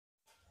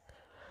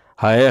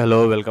Hi, hello,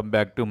 welcome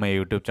back to my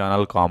YouTube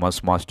channel Commerce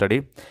Mastery.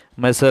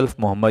 Myself,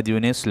 Muhammad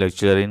Yunis,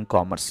 lecturer in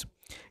Commerce.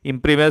 In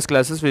previous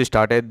classes, we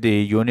started the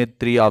Unit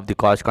 3 of the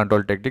cost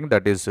control technique,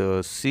 that is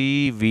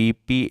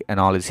CVP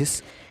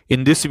Analysis.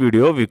 In this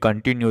video, we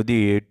continue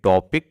the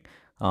topic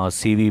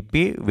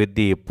CVP with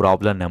the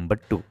problem number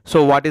 2.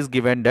 So, what is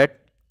given that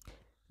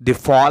the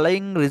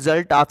following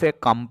result of a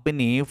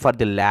company for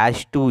the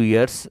last 2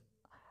 years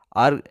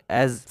are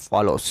as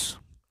follows.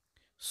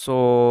 So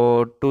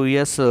 2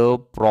 years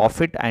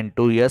profit and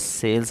 2 years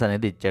sales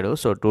అనేది ఇచ్చాడు.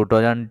 So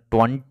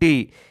 2020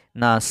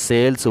 నా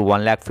sales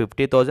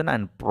 1,50,000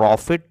 and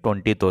profit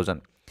 20,000.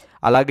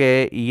 అలాగే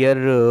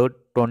year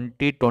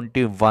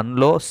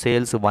 2021లో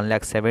sales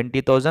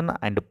 1,70,000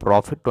 and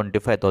profit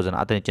 25,000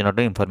 అతను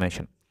ఇచ్చినట్టు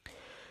information.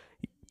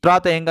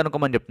 తర్వాత ఏం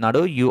కనుక్కోమని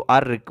చెప్తున్నాడు, you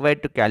are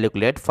required to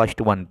calculate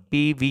first one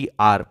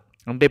PVR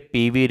అంటే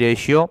PV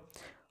ratio,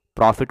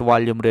 profit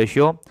volume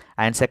ratio,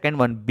 and second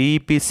one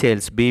BEP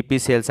sales. BEP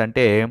sales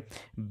అంటే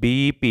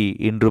బీఈపీ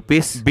ఇన్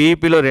రూపీస్.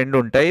 బీఈపీలో రెండు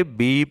ఉంటాయి,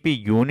 BEP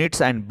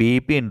units and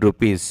BEP in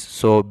rupees.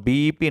 So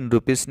BEP in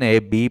రూపీస్నే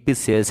BEP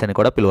sales అని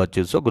కూడా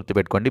పిలవచ్చు. So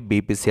గుర్తుపెట్టుకోండి,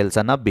 BEP sales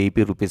అన్న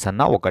BEP rupees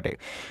అన్న ఒకటే.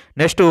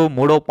 నెక్స్ట్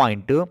మూడో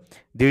point,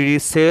 the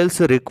sales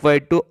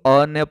required to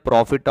earn A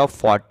profit of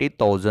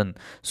 40,000.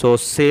 So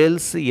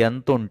sales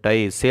ఎంత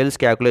ఉంటాయి, సేల్స్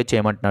క్యాకులేట్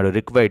చేయమంటున్నాడు.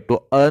 Required to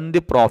earn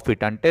the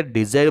profit అంటే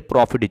డిజైర్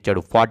ప్రాఫిట్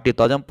ఇచ్చాడు.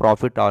 40,000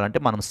 ప్రాఫిట్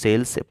రావాలంటే మనం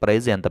సేల్స్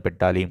ప్రైస్ ఎంత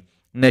పెట్టాలి.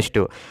 Next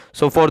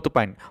so fourth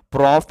point,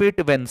 profit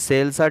when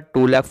sales are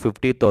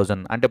 2,50,000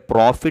 అంటే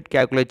ప్రాఫిట్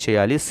క్యాకులేట్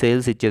చేయాలి.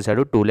 సేల్స్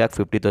ఇచ్చేసాడు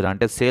 2,50,000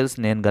 అంటే సేల్స్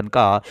నేను కనుక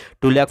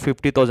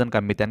 2,50,000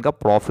 అమ్మితే కనుక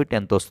ప్రాఫిట్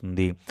ఎంత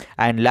వస్తుంది.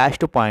 And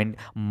last point,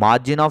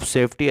 margin of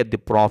safety at the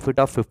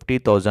profit of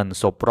 50,000.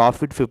 So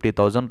profit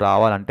 50,000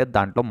 రావాలంటే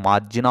దాంట్లో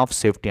మార్జిన్ ఆఫ్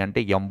సేఫ్టీ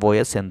అంటే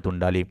ఎంఓఎస్ ఎంత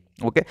ఉండాలి.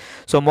 ఓకే,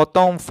 సో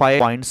మొత్తం 5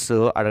 పాయింట్స్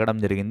అడగడం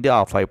జరిగింది.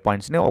 ఆ 5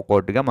 పాయింట్స్ని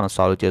ఒక్కొక్కటిగా మనం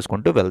సాల్వ్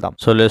చేసుకుంటూ వెళ్దాం.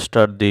 So let's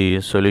start the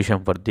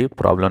solution for the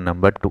problem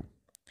number 2.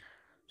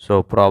 So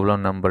problem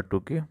number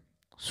 2కి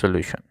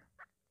సొల్యూషన్.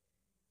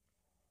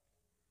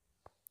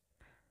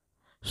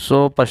 సో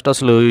ఫస్ట్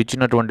అసలు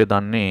ఇచ్చినటువంటి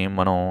దాన్ని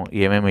మనం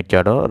ఏమేమి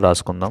ఇచ్చాడో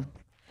రాసుకుందాం.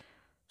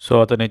 సో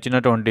అతను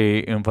ఇచ్చినటువంటి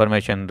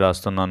ఇన్ఫర్మేషన్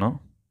రాస్తున్నాను.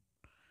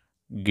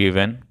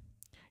 గివెన్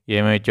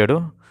ఏమేమి ఇచ్చాడు,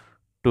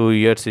 2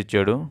 years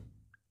ఇచ్చాడు.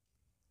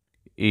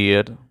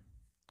 ఇయర్,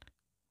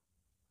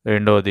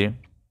 రెండవది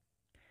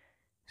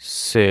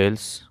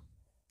sales,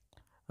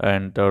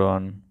 and third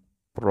one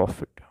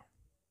profit.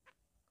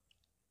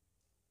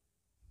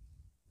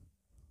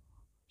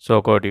 So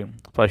ఒకటి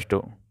ఫస్ట్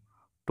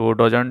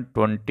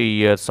 2020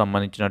 ఇయర్స్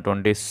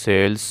సంబంధించినటువంటి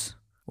సేల్స్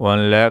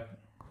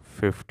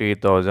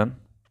 1,50,000,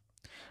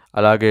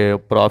 అలాగే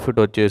ప్రాఫిట్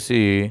వచ్చేసి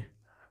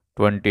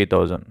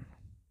 20,000.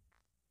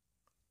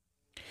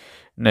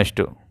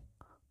 నెక్స్ట్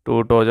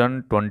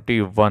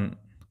 2021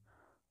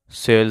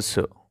 సేల్స్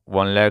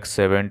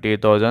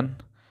 1,70,000,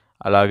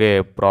 అలాగే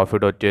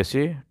ప్రాఫిట్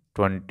వచ్చేసి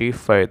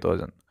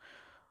 25,000.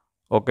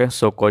 ఓకే,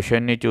 సో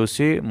క్వశ్చన్ని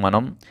చూసి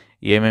మనం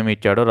ఏమేమి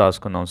ఇచ్చాడో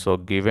రాసుకుందాం. సో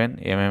గివెన్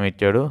ఏమేమి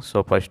ఇచ్చాడు, సో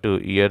ఫస్ట్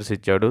ఇయర్స్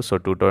ఇచ్చాడు. సో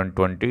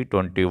 2020,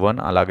 21,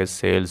 అలాగే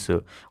సేల్స్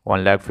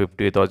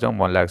 1,50,000,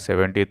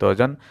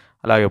 1,70,000,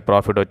 అలాగే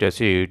ప్రాఫిట్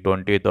వచ్చేసి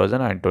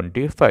 20,000 అండ్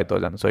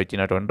 25,000. సో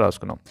ఇచ్చినటువంటి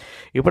రాసుకున్నాం.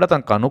 ఇప్పుడు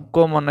అతను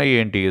కనుక్కోమన్న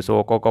ఏంటి, సో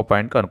ఒక్కొక్క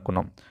పాయింట్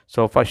కనుక్కున్నాం. సో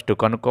ఫస్ట్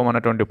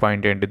కనుక్కోమన్నటువంటి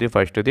పాయింట్ ఏంటిది,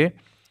 ఫస్ట్ది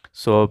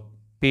సో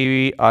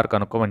పీవీఆర్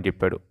కనుక్కోమని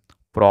చెప్పాడు,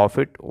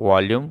 profit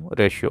volume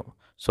ratio.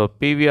 So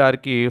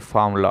పీవీఆర్కి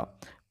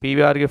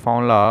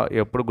formula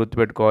ఎప్పుడు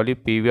గుర్తుపెట్టుకోవాలి,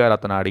 పీవీఆర్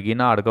అతను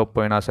అడిగినా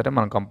అడగకపోయినా సరే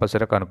మనం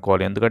కంపల్సరీ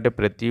కనుక్కోవాలి, ఎందుకంటే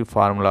ప్రతి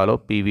ఫార్ములాలో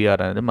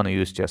పీవీఆర్ అనేది మనం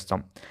యూజ్ చేస్తాం.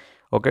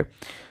 ఓకే,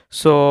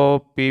 సో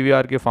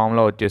పీవీఆర్కి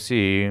ఫార్ములా వచ్చేసి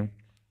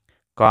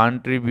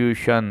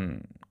contribution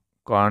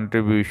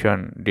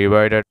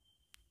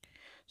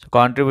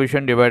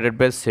divided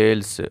by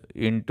sales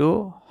into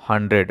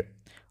 100.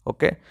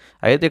 Okay,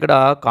 అయితే ఇక్కడ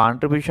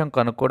కాంట్రిబ్యూషన్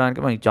కనుక్కోవడానికి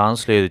మనకి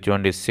ఛాన్స్ లేదు.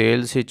 చూడండి,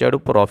 సేల్స్ ఇచ్చాడు,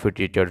 ప్రాఫిట్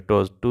ఇచ్చాడు.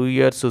 2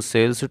 years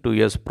సేల్స్, 2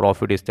 years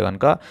ప్రాఫిట్ ఇస్తే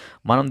కనుక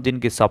మనం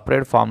దీనికి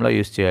సపరేట్ ఫార్ములా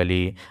యూస్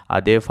చేయాలి.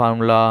 అదే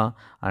ఫార్ములా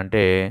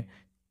అంటే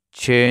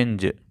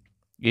change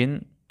in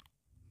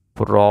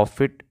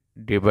profit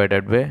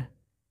divided by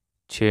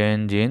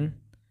change in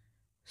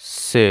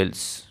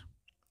sales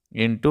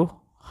into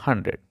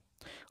 100.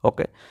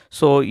 Okay,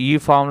 so ఈ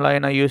ఫార్ములా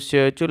అయినా యూస్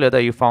చేయొచ్చు, లేదా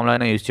ఈ ఫార్ములా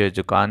అయినా యూస్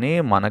చేయొచ్చు, కానీ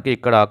మనకి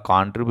ఇక్కడ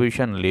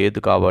కాంట్రిబ్యూషన్ లేదు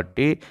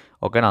కాబట్టి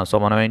ఓకేనా. సో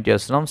మనం ఏం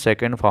చేస్తున్నాం,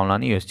 సెకండ్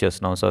ఫార్ములాని యూస్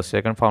చేస్తున్నాం. సో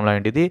సెకండ్ ఫార్ములా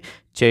ఏంటిది,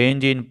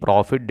 change in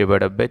profit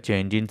divided by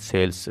change in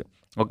sales.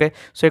 Okay,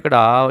 so ఇక్కడ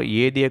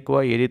ఏది ఎక్కువ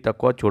ఏది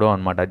తక్కువ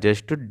చూడమన్నమాట,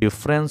 జస్ట్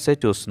డిఫరెన్సే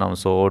చూస్తున్నాం.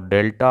 సో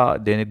డెల్టా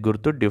దేనికి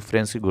గుర్తు,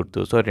 డిఫరెన్స్కి గుర్తు.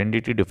 సో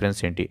రెండింటి డిఫరెన్స్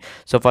ఏంటి,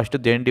 సో ఫస్ట్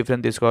దేని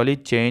డిఫరెన్స్ తీసుకోవాలి,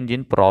 చేంజ్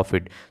ఇన్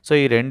ప్రాఫిట్. సో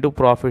ఈ రెండు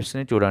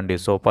ప్రాఫిట్స్ని చూడండి.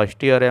 సో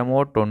ఫస్ట్ ఇయర్ ఏమో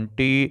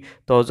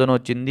 20,000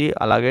 వచ్చింది,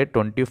 అలాగే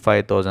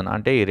 25,000,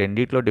 అంటే ఈ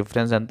రెండిట్లో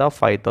డిఫరెన్స్ ఎంత,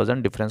 5,000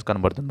 డిఫరెన్స్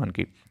కనబడుతుంది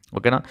మనకి.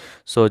 ఓకేనా,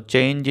 సో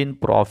చేంజ్ ఇన్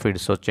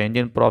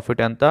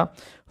ప్రాఫిట్ ఎంత,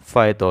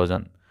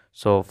 5,000.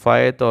 So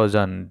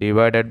 5000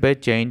 divided by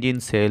change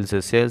in sales.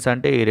 Sales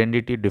అంటే ఈ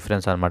రెండింటి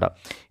డిఫరెన్స్ అనమాట.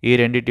 ఈ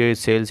రెండింటి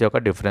సేల్స్ యొక్క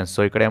డిఫరెన్స్.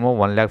 సో ఇక్కడేమో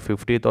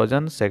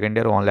 1,50,000, సెకండ్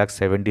ఇయర్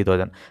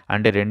 1,70,000.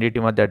 అంటే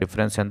రెండింటి మధ్య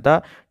డిఫరెన్స్ ఎంత?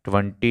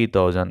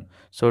 20,000.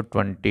 So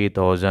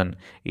 20,000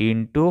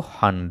 into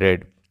 100.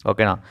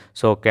 ఓకేనా.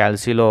 సో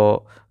క్యాల్సీలో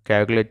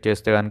క్యాలిక్యులేట్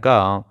చేస్తే కనుక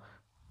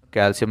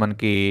క్యాల్సీ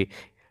మనకి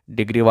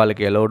డిగ్రీ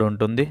వాళ్ళకి అలౌడ్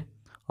ఉంటుంది.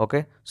 ఓకే.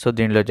 సో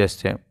దీనిలో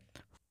చేస్తే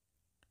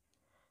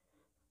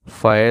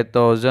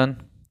 5,000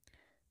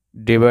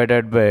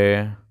 డివైడెడ్ బై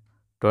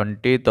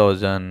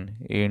 20,000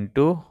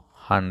 ఇంటూ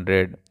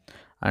 100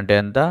 అంటే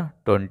ఎంత?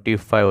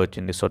 25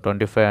 వచ్చింది. సో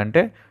 25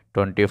 అంటే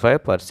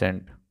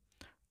 25%.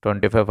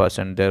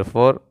 25%.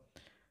 Therefore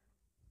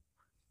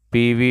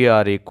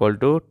PVR equal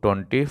to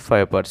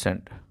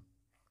 25%.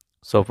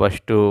 So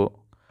first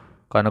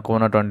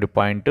కనుక్కున్నటువంటి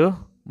point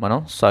మనం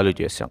సాల్వ్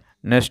చేసాం.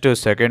 Next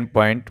second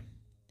point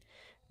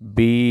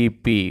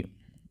BEP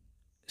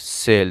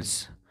sales.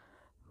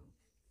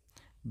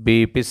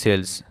 BEP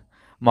sales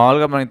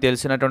మామూలుగా మనకు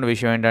తెలిసినటువంటి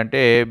విషయం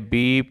ఏంటంటే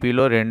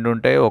బీఈపీలో రెండు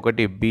ఉంటాయి.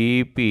 ఒకటి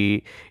బీఈపీ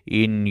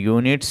ఇన్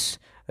యూనిట్స్,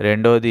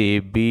 రెండోది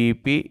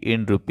బీఈపీ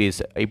ఇన్ రూపీస్.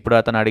 ఇప్పుడు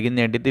అతను అడిగింది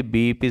ఏంటిది?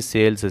 BEP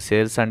sales.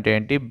 సేల్స్ అంటే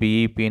ఏంటి?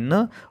 బీఈపీ ఇన్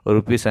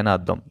రూపీస్ అని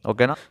అర్థం.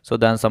 ఓకేనా. సో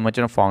దానికి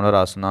సంబంధించిన ఫార్ములా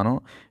రాస్తున్నాను.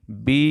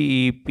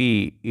 BEP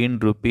in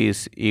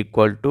rupees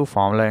equal to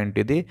formula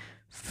ఏంటిది?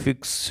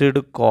 Fixed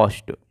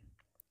cost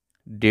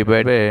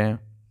divide by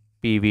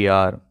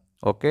PVR.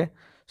 Okay.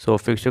 So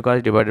fixed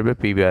cost divided by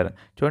PVR.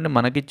 చూడండి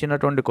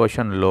మనకిచ్చినటువంటి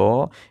క్వశ్చన్లో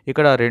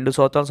ఇక్కడ 2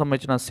 సంవత్సరాలకు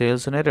సంబంధించిన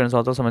సేల్స్ ఉన్నాయి, 2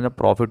 సంవత్సరాలకు సంబంధించిన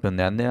ప్రాఫిట్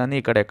ఉంది. అందుకని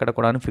ఇక్కడ ఎక్కడ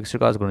కూడా ఫిక్స్డ్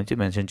కాస్ట్ గురించి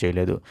మెన్షన్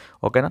చేయలేదు.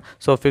 ఓకేనా.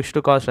 సో ఫిక్స్డ్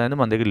కాస్ట్ అనేది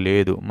మన దగ్గర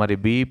లేదు. మరి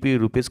BEP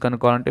rupees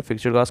కనుక్కోవాలంటే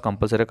fixed cost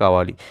compulsory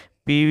కావాలి.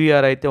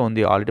 పీవీఆర్ అయితే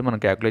ఉంది, ఆల్రెడీ మనం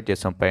క్యాలిక్యులేట్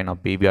చేస్తాం పైన.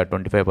 పీవీఆర్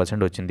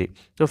 25% వచ్చింది.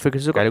 సో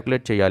ఫిక్స్డ్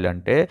క్యాలిక్యులేట్ చేయాలి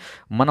అంటే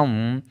మనం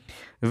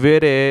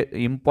వేరే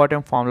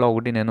ఇంపార్టెంట్ ఫార్ములా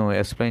ఒకటి నేను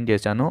ఎక్స్ప్లెయిన్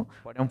చేశాను.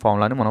 ఇంపార్టెంట్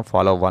ఫార్ములాని మనం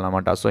ఫాలో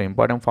అవ్వాలన్నమాట. సో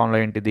ఇంపార్టెంట్ ఫార్ములా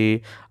ఏంటిది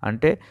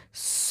అంటే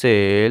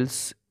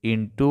sales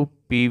into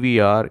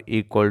PVR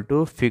equal to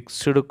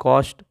fixed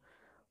cost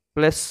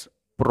plus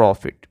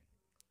profit.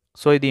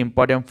 So ఇది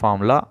ఇంపార్టెంట్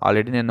ఫార్ములా.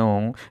 ఆల్రెడీ నేను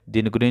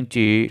దీని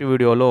గురించి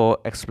వీడియోలో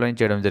ఎక్స్ప్లెయిన్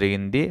చేయడం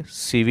జరిగింది.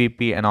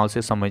 సివిపి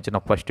అనాలిసిస్ సంబంధించిన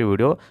ఫస్ట్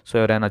వీడియో. సో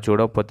ఎవరైనా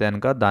చూడకపోతే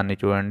కనుక దాన్ని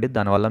చూడండి.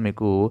 దానివల్ల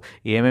మీకు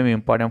ఏమేమి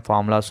ఇంపార్టెంట్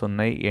ఫార్ములాస్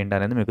ఉన్నాయి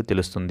ఏంటనేది మీకు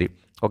తెలుస్తుంది.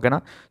 ఓకేనా.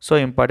 సో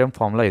ఇంపార్టెంట్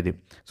ఫార్ములా ఇది.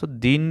 సో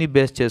దీన్ని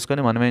బేస్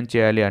చేసుకొని మనం ఏం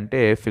చేయాలి అంటే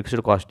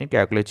ఫిక్స్డ్ కాస్ట్ని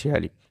క్యాలిక్యులేట్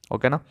చేయాలి.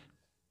 ఓకేనా.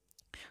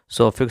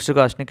 సో ఫిక్స్డ్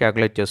కాస్ట్ని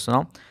క్యాలిక్యులేట్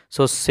చేస్తున్నాం.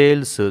 సో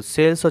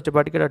సేల్స్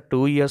వచ్చేపాటికి ఇక్కడ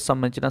 2 ఇయర్స్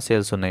సంబంధించిన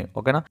సేల్స్ ఉన్నాయి.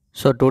 ఓకేనా.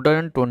 సో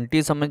 2020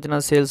 సంబంధించిన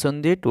సేల్స్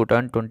ఉంది,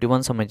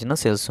 2021 సంబంధించిన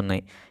సేల్స్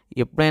ఉన్నాయి.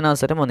 ఎప్పుడైనా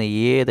సరే మనం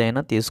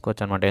ఏదైనా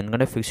తీసుకోవచ్చు అనమాట.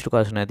 ఎందుకంటే ఫిక్స్డ్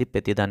కాస్ట్ అనేది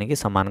ప్రతిదానికి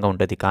సమానంగా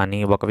ఉంటుంది. కానీ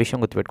ఒక విషయం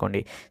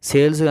గుర్తుపెట్టుకోండి,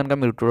 సేల్స్ కనుక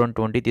మీరు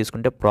 2020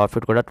 తీసుకుంటే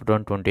ప్రాఫిట్ కూడా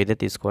 2020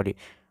 తీసుకోవాలి.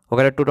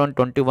 ఒకవేళ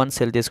 2021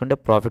 సేల్ తీసుకుంటే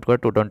ప్రాఫిట్ కూడా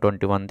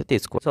 2021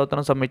 తీసుకోవాలి.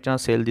 సంవత్సరం సంబంధించిన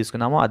సేల్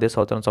తీసుకున్నామో అదే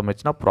సంవత్సరం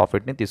సంబంధించిన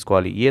ప్రాఫిట్ని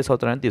తీసుకోవాలి. ఏ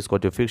సంవత్సరాన్ని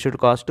తీసుకోవచ్చు. ఫిక్స్డ్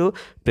కాస్ట్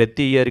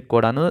ప్రతి ఇయర్కి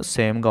కూడాను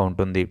సేమ్గా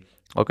ఉంటుంది.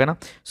 ఓకేనా.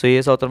 సో ఏ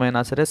సంవత్సరం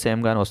అయినా సరే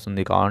సేమ్గానే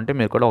వస్తుంది. కావాలంటే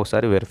మీరు కూడా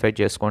ఒకసారి వెరిఫై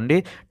చేసుకోండి.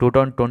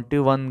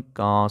 2021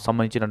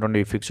 సంబంధించినటువంటి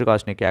ఫిక్స్డ్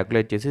కాస్ట్ని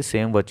క్యాలిక్యులేట్ చేసి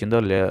సేమ్ వచ్చిందో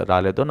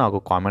రాలేదో నాకు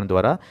కామెంట్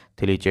ద్వారా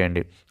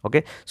తెలియచేయండి. Okay.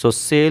 So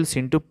sales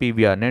into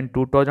PVR నేను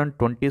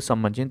 2020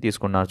 సంబంధించి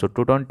తీసుకున్నాను. సో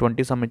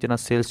 2020 సంబంధించిన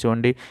సేల్స్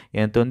చూడండి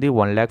ఎంత ఉంది?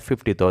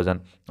 1,50,000.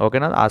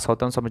 ఓకేనా. ఆ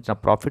సంవత్సరం సంబంధించిన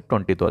profit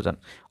 20,000.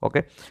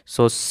 Okay.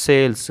 So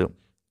sales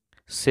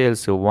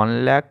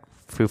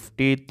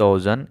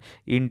 1,50,000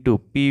 into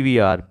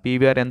PVR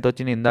ఎంత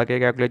వచ్చింది? ఇందాకే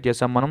క్యాలిక్యులేట్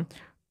చేసాం మనం,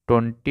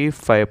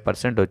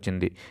 25%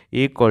 వచ్చింది.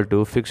 ఈక్వల్ టు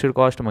ఫిక్స్డ్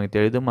కాస్ట్ మనకి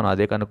తెలియదు, మనం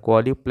అదే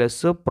కనుక్కోవాలి, ప్లస్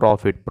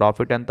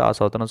ప్రాఫిట్ ఎంత? ఆ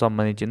సంవత్సరం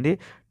సంబంధించింది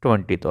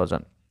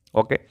 20,000.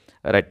 Okay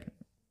right.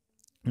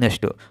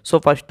 Next so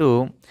first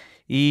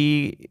ఈ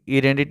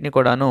రెండింటిని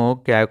కూడాను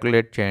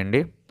క్యాలిక్యులేట్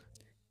చేయండి.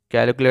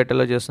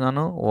 క్యాలిక్యులేటర్లో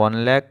చేస్తున్నాను.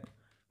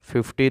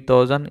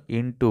 1,50,000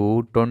 ఇంటూ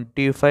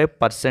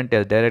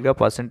 25%. డైరెక్ట్గా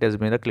పర్సెంటేజ్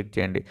మీద క్లిక్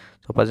చేయండి.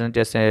 సో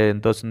పర్సెంటేజ్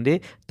ఎంత వస్తుంది?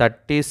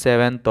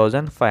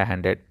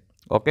 37,500.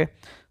 ఓకే.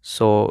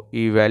 సో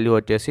ఈ వాల్యూ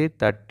వచ్చేసి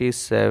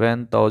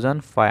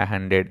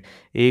 37,500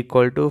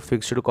 equal to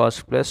fixed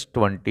cost plus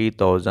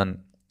 20,000.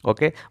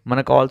 Okay.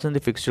 మనకు కావాల్సింది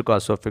ఫిక్స్డ్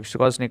కాస్ట్. సో ఫిక్స్డ్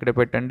కాస్ట్ని ఇక్కడ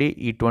పెట్టండి.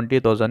 ఈ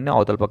 20,000ని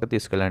అవతల పక్క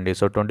తీసుకెళ్ళండి.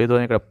 సో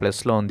 20,000 ఇక్కడ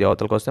ప్లస్లో ఉంది,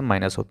 అవతలకి వస్తే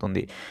మైనస్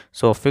అవుతుంది.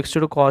 So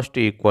fixed cost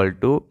equal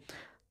to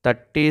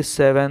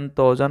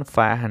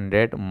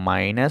 37,500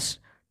 minus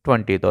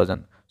 20,000.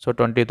 So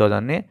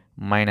 20,000ని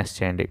minus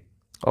చేయండి.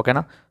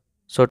 ఓకేనా.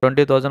 సో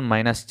 20,000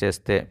 మైనస్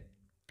చేస్తే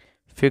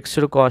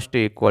ఫిక్స్డ్ కాస్ట్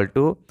ఈక్వల్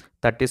టు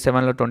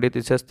 37లో 20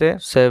 తీసేస్తే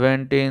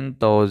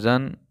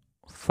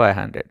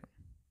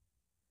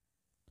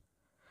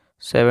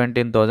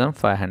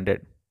 17,500.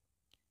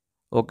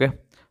 ఓకే.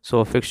 సో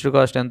ఫిక్స్డ్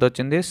కాస్ట్ ఎంత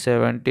వచ్చింది?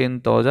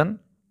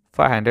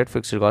 17,500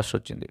 ఫిక్స్డ్ కాస్ట్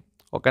వచ్చింది.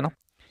 ఓకేనా.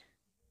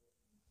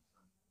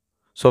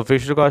 సో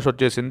ఫిక్స్డ్ కాస్ట్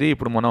వచ్చేసింది.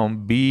 ఇప్పుడు మనం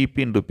బీఈపీ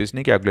ఇన్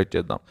రూపీస్ని క్యాలిక్యులేట్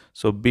చేద్దాం.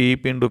 సో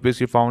బీఈపీ ఇన్ రూపీస్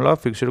ఈ formula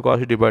fixed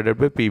cost divided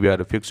by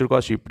PVR. Fixed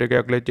cost ఇప్పుడే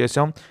క్యాలిక్యులేట్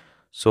చేసాం.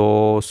 సో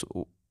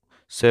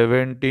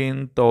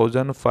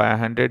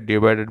 17,500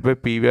 డివైడెడ్ బై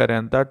పీవీఆర్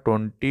ఎంత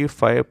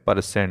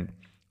 25%.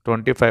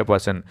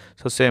 25%.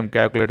 సో సేమ్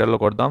క్యాలిక్యులేటర్లో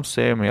కొడదాం,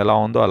 సేమ్ ఎలా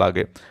ఉందో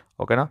అలాగే.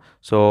 ఓకేనా.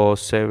 సో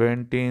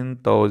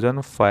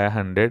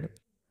 17,500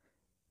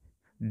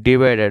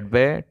 డివైడెడ్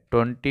బై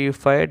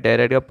 25,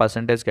 డైరెక్ట్గా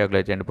పర్సంటేజ్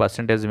క్యాలిక్యులేట్ చేయండి.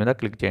 పర్సంటేజ్ మీద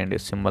క్లిక్ చేయండి,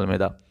 సింబల్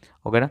మీద.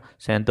 ఓకేనా.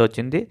 సో ఎంత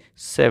వచ్చింది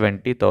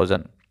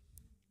 70,000.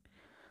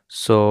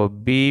 సో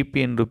బీఈపీ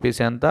ఇన్ రూపీస్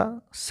ఎంత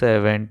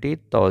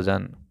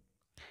 70,000.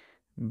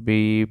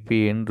 బీఈపీ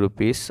ఇన్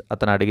రూపీస్,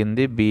 అతను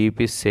అడిగింది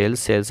బీఈపీ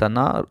సేల్స్ అన్న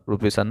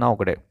రూపీస్ అన్న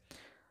ఒకటే,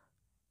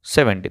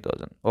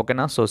 70,000.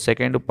 ఓకేనా. సో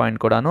సెకండ్ పాయింట్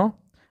కూడాను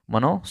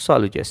మనం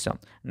సాల్వ్ చేస్తాం.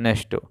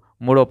 నెక్స్ట్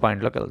మూడో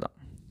పాయింట్లోకి వెళ్దాం.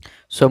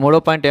 సో మూడో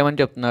పాయింట్ ఏమని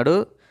చెప్తున్నాడు,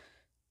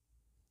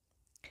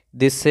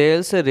 the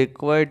sales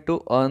required to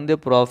earn the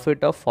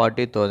profit of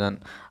 40,000.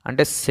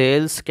 అంటే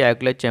సేల్స్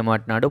క్యాలిక్యులేట్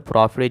చేయమంటున్నాడు,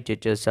 ప్రాఫిట్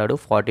ఇచ్చేసాడు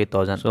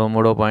 40,000. సో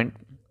మూడో point,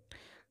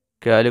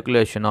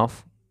 calculation of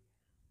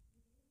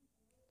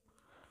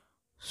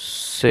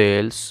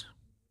sales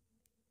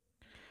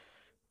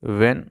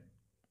when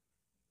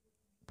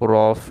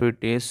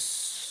profit is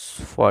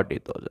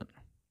 40,000.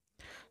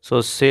 So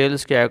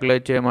sales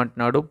calculate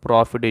చేయమంటున్నాడు,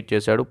 ప్రాఫిట్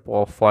ఇచ్చేసాడు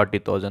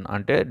 40,000.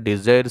 అంటే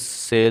డిజైర్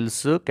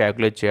సేల్స్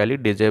క్యాలిక్యులేట్ చేయాలి,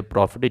 డిజైర్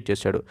ప్రాఫిట్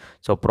ఇచ్చేసాడు.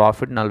 సో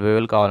ప్రాఫిట్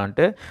 40,000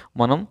 కావాలంటే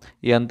మనం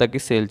ఎంతకి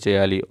సేల్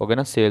చేయాలి.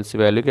 ఓకేనా. సేల్స్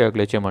వాల్యూ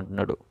క్యాలిక్యులేట్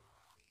చేయమంటున్నాడు.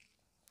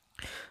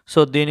 సో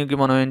దీనికి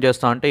మనం ఏం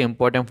చేస్తాం అంటే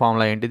ఇంపార్టెంట్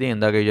ఫార్ములా ఏంటిది,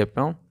 ఇందాకే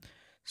చెప్పాం,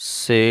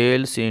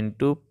 sales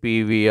into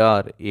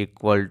PVR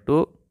equal to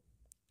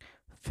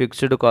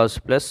fixed cost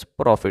plus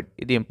profit.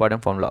 ఇది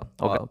ఇంపార్టెంట్ ఫార్ములా.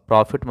 ఓకే.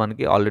 ప్రాఫిట్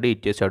మనకి ఆల్రెడీ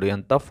ఇచ్చేసాడు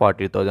ఎంత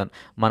 40,000.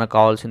 మనకు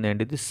కావాల్సింది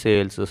ఏంటిది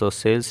సేల్స్. సో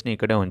సేల్స్ని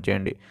ఇక్కడే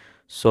ఉంచేయండి.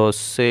 సో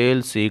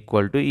సేల్స్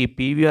ఈక్వల్ టు, ఈ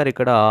పీవీఆర్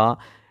ఇక్కడ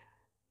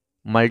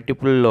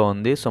మల్టిపుల్లో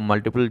ఉంది, సో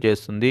మల్టిపుల్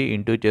చేస్తుంది,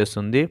 ఇంటూ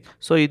చేస్తుంది.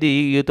 సో ఇది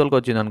యూతలకు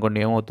వచ్చింది అనుకోండి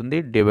ఏమవుతుంది,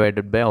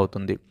 డివైడెడ్ బై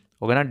అవుతుంది.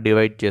 ఓకేనా.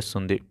 డివైడ్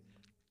చేస్తుంది.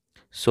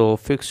 So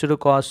fixed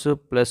cost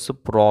plus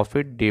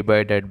profit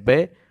divided by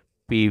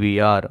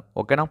PVR.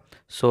 ఓకేనా.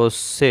 So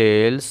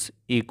sales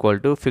equal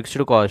to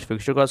fixed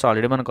cost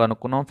already మనం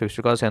కనుక్కున్నాం.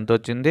 ఫిక్స్డ్ కాస్ట్ ఎంత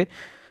వచ్చింది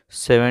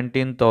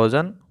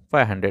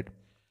 17,500.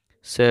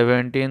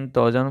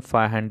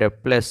 17,500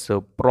 ప్లస్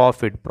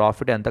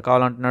ప్రాఫిట్ ఎంత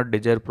కావాలంటున్నాడు,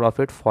 డిజైర్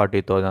ప్రాఫిట్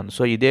 40,000.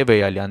 సో ఇదే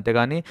వేయాలి,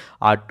 అంతేగాని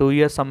ఆ 2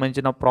 years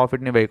సంబంధించిన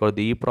ప్రాఫిట్ని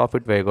వేయకూడదు, ఈ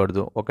ప్రాఫిట్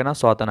వేయకూడదు. ఓకేనా.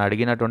 సో అతను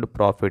అడిగినటువంటి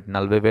ప్రాఫిట్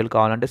 40,000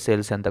 కావాలంటే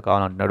సేల్స్ ఎంత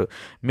కావాలంటున్నాడు.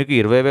 మీకు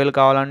 20,000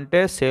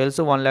 కావాలంటే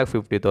సేల్స్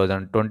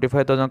 1,50,000,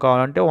 25,000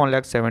 కావాలంటే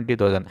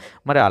 1,70,000.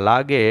 మరి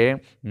అలాగే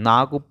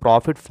నాకు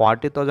ప్రాఫిట్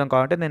 40,000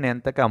 కావాలంటే నేను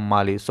ఎంతకి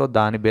అమ్మాలి. సో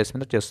దాని బేస్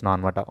మీద చేస్తున్నాను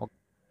అనమాట.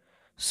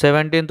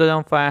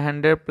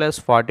 17,500 ప్లస్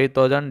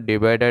 40,000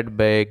 డివైడెడ్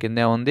బై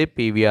కిందే ఉంది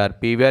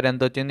పీవీఆర్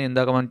ఎంత వచ్చింది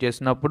ఇందాక మనం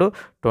చేసినప్పుడు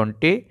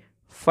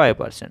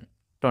 25%.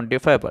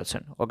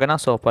 25%. ఓకేనా.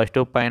 సో ఫస్ట్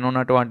పైన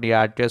ఉన్నటువంటి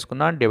యాడ్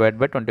చేసుకుందాం, డివైడ్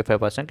బై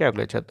 25%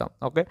 క్యాలిక్యులేట్ చేద్దాం.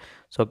 Okay.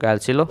 So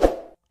క్యాల్సిలో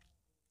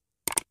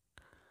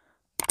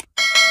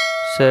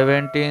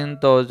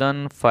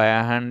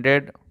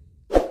 17,500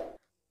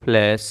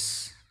 plus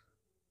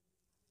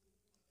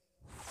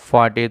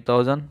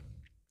 40,000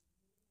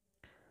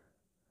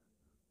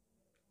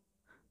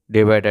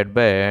 divided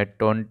by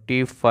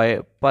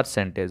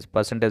 25%.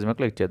 Percentage మీద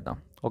క్లిక్ చేద్దాం.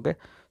 ఓకే.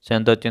 సో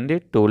ఎంత వచ్చింది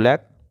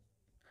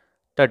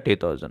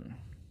 2,30,000.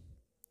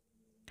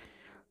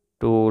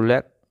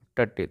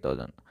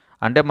 2,30,000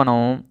 అంటే మనం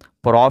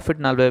ప్రాఫిట్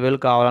 40,000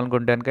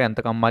 కావాలనుకుంటే కనుక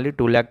ఎంతకు అమ్మాలి,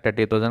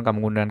 2,30,000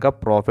 అమ్ముకుంటే కనుక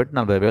ప్రాఫిట్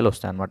 40,000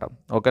 వస్తాయి అనమాట.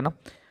 ఓకేనా.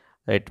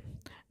 Right.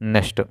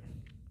 Next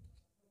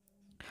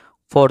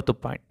fourth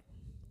point.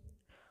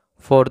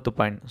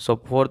 So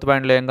fourth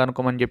పాయింట్లో ఏం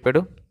కనుక్కోమని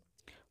చెప్పాడు,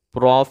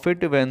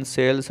 profit when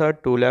sales are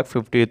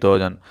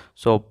 2,50,000.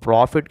 So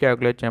profit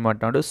calculate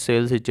చేయమంటున్నాడు,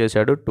 సేల్స్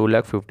ఇచ్చేసాడు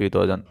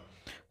 2,50,000.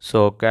 So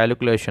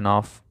calculation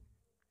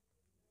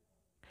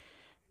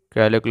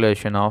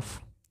of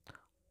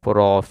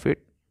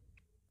profit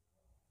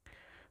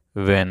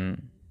when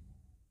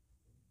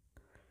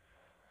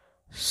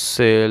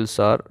sales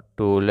are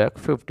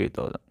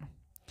 2,50,000.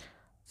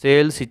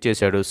 Sales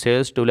ఇచ్చేసాడు,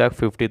 సేల్స్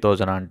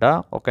 2,50,000 అంట.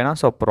 ఓకేనా.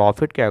 సో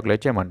ప్రాఫిట్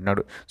క్యాలిక్యులేట్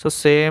చేయమంటున్నాడు. సో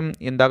సేమ్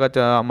ఇందాక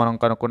మనం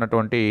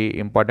కనుక్కున్నటువంటి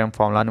ఇంపార్టెంట్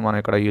ఫార్ములాని మనం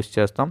ఇక్కడ యూస్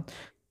చేస్తాం.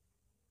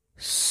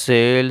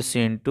 Sales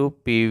into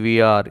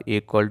PVR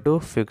equal to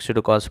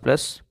fixed cost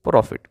plus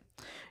profit.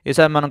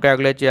 ఈసారి మనం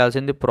క్యాలిక్యులేట్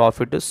చేయాల్సింది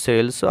ప్రాఫిట్.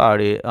 సేల్స్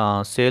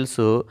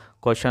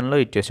క్వశ్చన్లో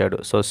ఇచ్చేసాడు.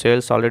 సో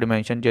సేల్స్ ఆల్రెడీ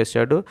మెన్షన్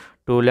చేశాడు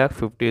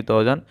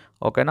 2,50,000.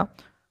 ఓకేనా.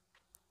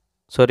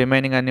 సో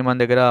రిమైనింగ్ అన్నీ మన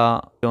దగ్గర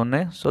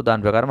ఉన్నాయి. సో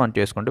దాని ప్రకారం మనం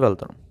చేసుకుంటూ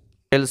వెళ్తాం.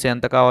 సేల్స్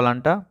ఎంత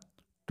కావాలంట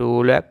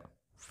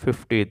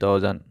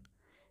 2,50,000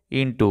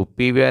 ఇంటూ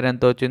పీవీఆర్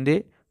ఎంత వచ్చింది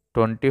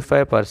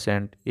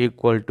 25%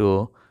 ఈక్వల్ టు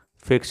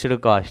ఫిక్స్డ్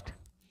కాస్ట్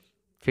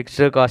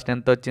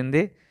ఎంత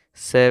వచ్చింది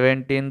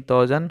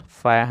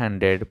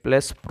 17,500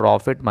 ప్లస్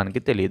ప్రాఫిట్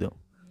మనకి తెలీదు.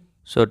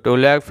 So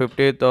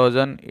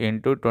 2,50,000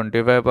 into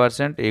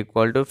 25%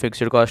 equal to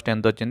fixed cost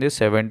ఎంత వచ్చింది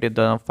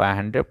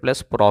 17,500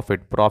 ప్లస్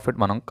ప్రాఫిట్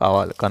మనం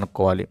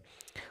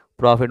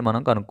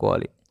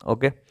కనుక్కోవాలి.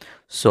 ఓకే.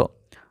 So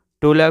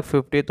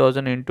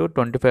 2,50,000 into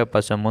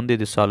 25%. ముందు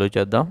ఇది సాల్వ్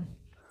చేద్దాం.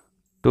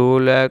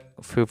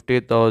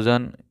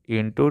 2,50,000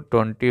 ఇంటూ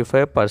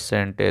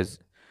 25%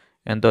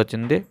 ఎంత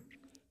వచ్చింది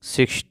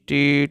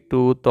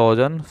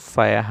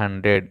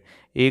 62,500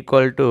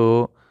 equal to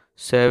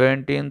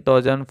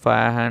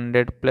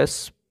 17,500 plus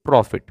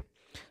profit.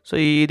 So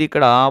ఇది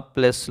ఇక్కడ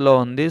ప్లస్లో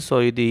ఉంది. సో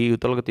ఇది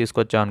యువతలకు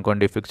తీసుకొచ్చాం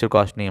అనుకోండి ఫిక్స్డ్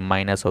కాస్ట్ని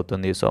మైనస్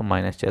అవుతుంది. సో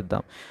మైనస్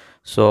చేద్దాం.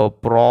 సో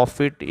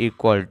ప్రాఫిట్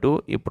ఈక్వల్ టు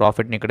ఈ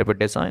ప్రాఫిట్ని ఇక్కడ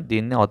పెట్టేసాం,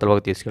 దీన్ని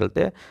అవతలకి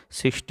తీసుకెళ్తే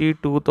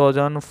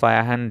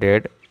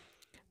 62,500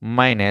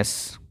 minus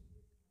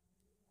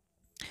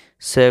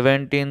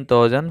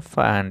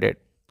 17,500.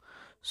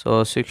 So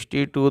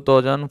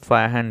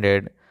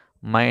 62,500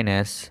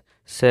 minus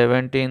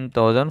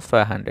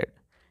 17,500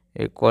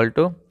 equal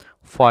to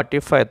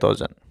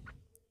 45,000.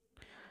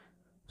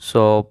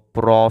 So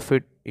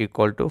profit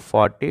equal to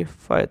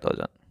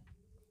 45,000.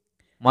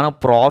 మన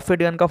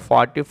ప్రాఫిట్ కనుక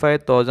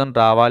 45,000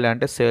 రావాలి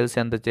అంటే సేల్స్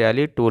ఎంత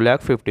చేయాలి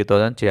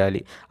 2,50,000 చేయాలి.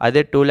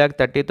 అదే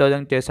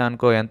 2,30,000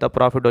 చేసానుకో ఎంత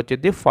ప్రాఫిట్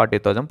వచ్చింది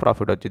 40,000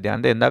 ప్రాఫిట్ వచ్చింది.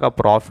 అంటే ఇందాక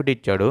ప్రాఫిట్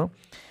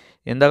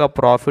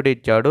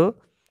ఇచ్చాడు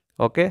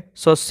ఓకే.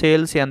 సో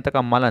సేల్స్ ఎంతకు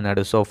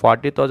అమ్మాలన్నాడు. సో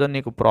 40,000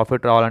 నీకు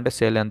ప్రాఫిట్ రావాలంటే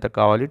సేల్ ఎంత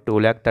కావాలి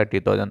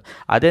 2,30,000.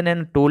 అదే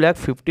నేను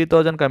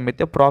 2,50,000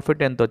 అమ్మితే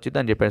ప్రాఫిట్ ఎంత వచ్చింది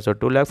అని చెప్పాను. సో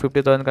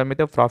 2,50,000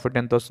 అమ్మితే ప్రాఫిట్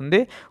ఎంత వస్తుంది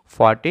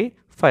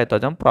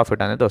 45,000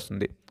 ప్రాఫిట్ అనేది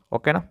వస్తుంది.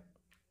 ఓకేనా.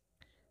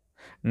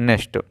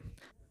 Next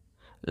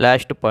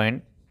last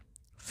point,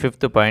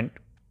 fifth point,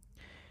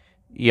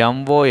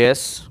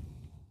 MOs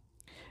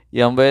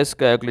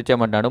calculate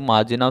చేయమంటాడు.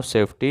 Margin of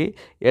safety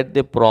at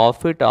the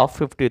profit of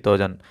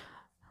 50,000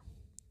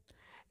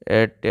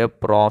 at a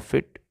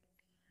profit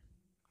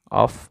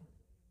of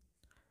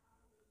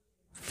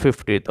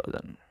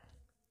 50,000.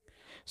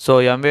 So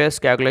MOs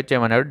calculate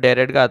చేయమన్నాడు.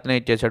 డైరెక్ట్గా అతనే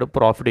ఇచ్చేసాడు,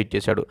 ప్రాఫిట్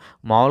ఇచ్చేసాడు.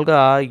 మామూలుగా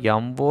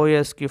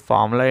ఎంఓఎస్కి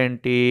ఫార్ములా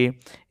ఏంటి,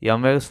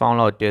 ఎంఓఎస్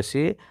ఫార్ములా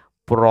వచ్చేసి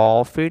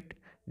ప్రాఫిట్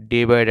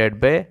డివైడెడ్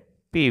బై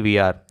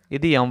పీవీఆర్.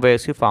 ఇది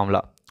ఎంఓఎస్కి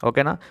ఫార్ములా.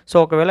 ఓకేనా. సో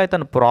ఒకవేళ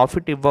ఇతను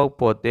ప్రాఫిట్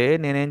ఇవ్వకపోతే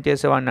నేనేం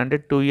చేసేవాడిని అంటే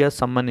 2 years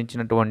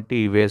సంబంధించినటువంటి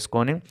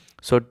వేసుకొని,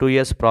 సో 2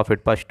 years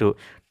ప్రాఫిట్ ఫస్ట్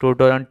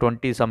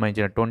 2020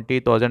 సంబంధించిన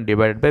 20,000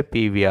 డివైడెడ్ బై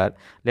పీవీఆర్,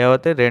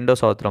 లేకపోతే రెండో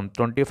సంవత్సరం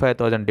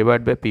 25,000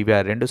 డివైడ్ బై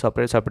పీవీఆర్, రెండు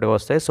సపరేట్గా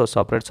వస్తాయి. సో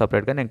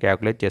సపరేట్గా నేను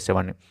క్యాలిక్యులేట్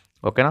చేసేవాడిని.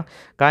 ఓకేనా.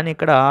 కానీ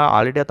ఇక్కడ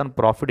ఆల్రెడీ అతను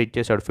ప్రాఫిట్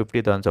ఇచ్చేసాడు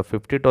 50,000. సో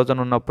 50,000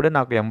 ఉన్నప్పుడే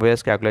నాకు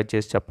ఎంఓఎస్ క్యాలిక్యులేట్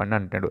చేసి చెప్పండి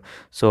అంటాడు.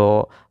 సో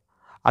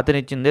అతను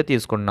ఇచ్చిందే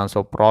తీసుకుంటున్నాను. సో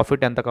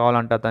ప్రాఫిట్ ఎంత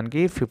కావాలంటే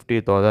అతనికి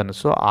 50,000.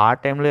 సో ఆ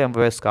టైంలో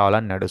ఎంఓఎస్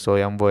కావాలన్నాడు. So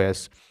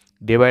MOs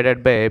divided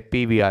by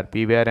PVR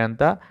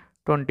ఎంత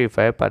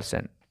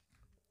 25%.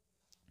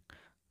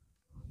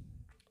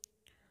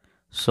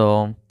 So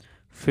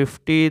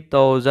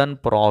 50,000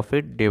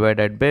 profit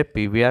divided by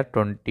PVR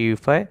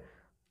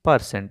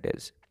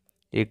 25%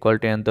 equal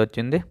to ఎంత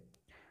వచ్చింది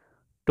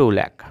 2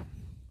 lakh.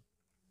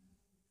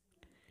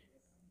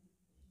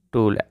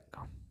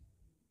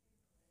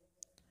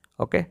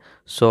 ఓకే.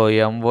 సో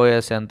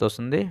ఎంఓఎస్ ఎంత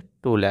వస్తుంది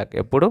 2 lakh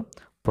ఎప్పుడు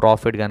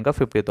ప్రాఫిట్ కనుక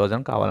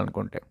 50,000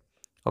 కావాలనుకుంటే.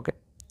 ఓకే.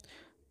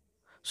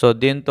 సో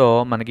దీంతో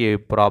మనకి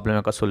ప్రాబ్లం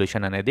యొక్క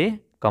సొల్యూషన్ అనేది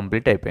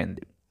కంప్లీట్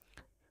అయిపోయింది.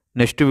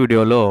 నెక్స్ట్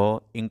వీడియోలో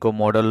ఇంకో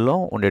మోడల్లో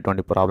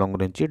ఉండేటువంటి ప్రాబ్లం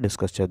గురించి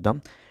డిస్కస్ చేద్దాం.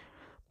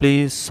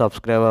 Please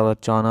subscribe our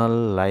channel,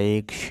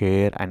 like,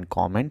 share and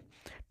comment.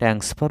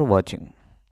 Thanks for watching.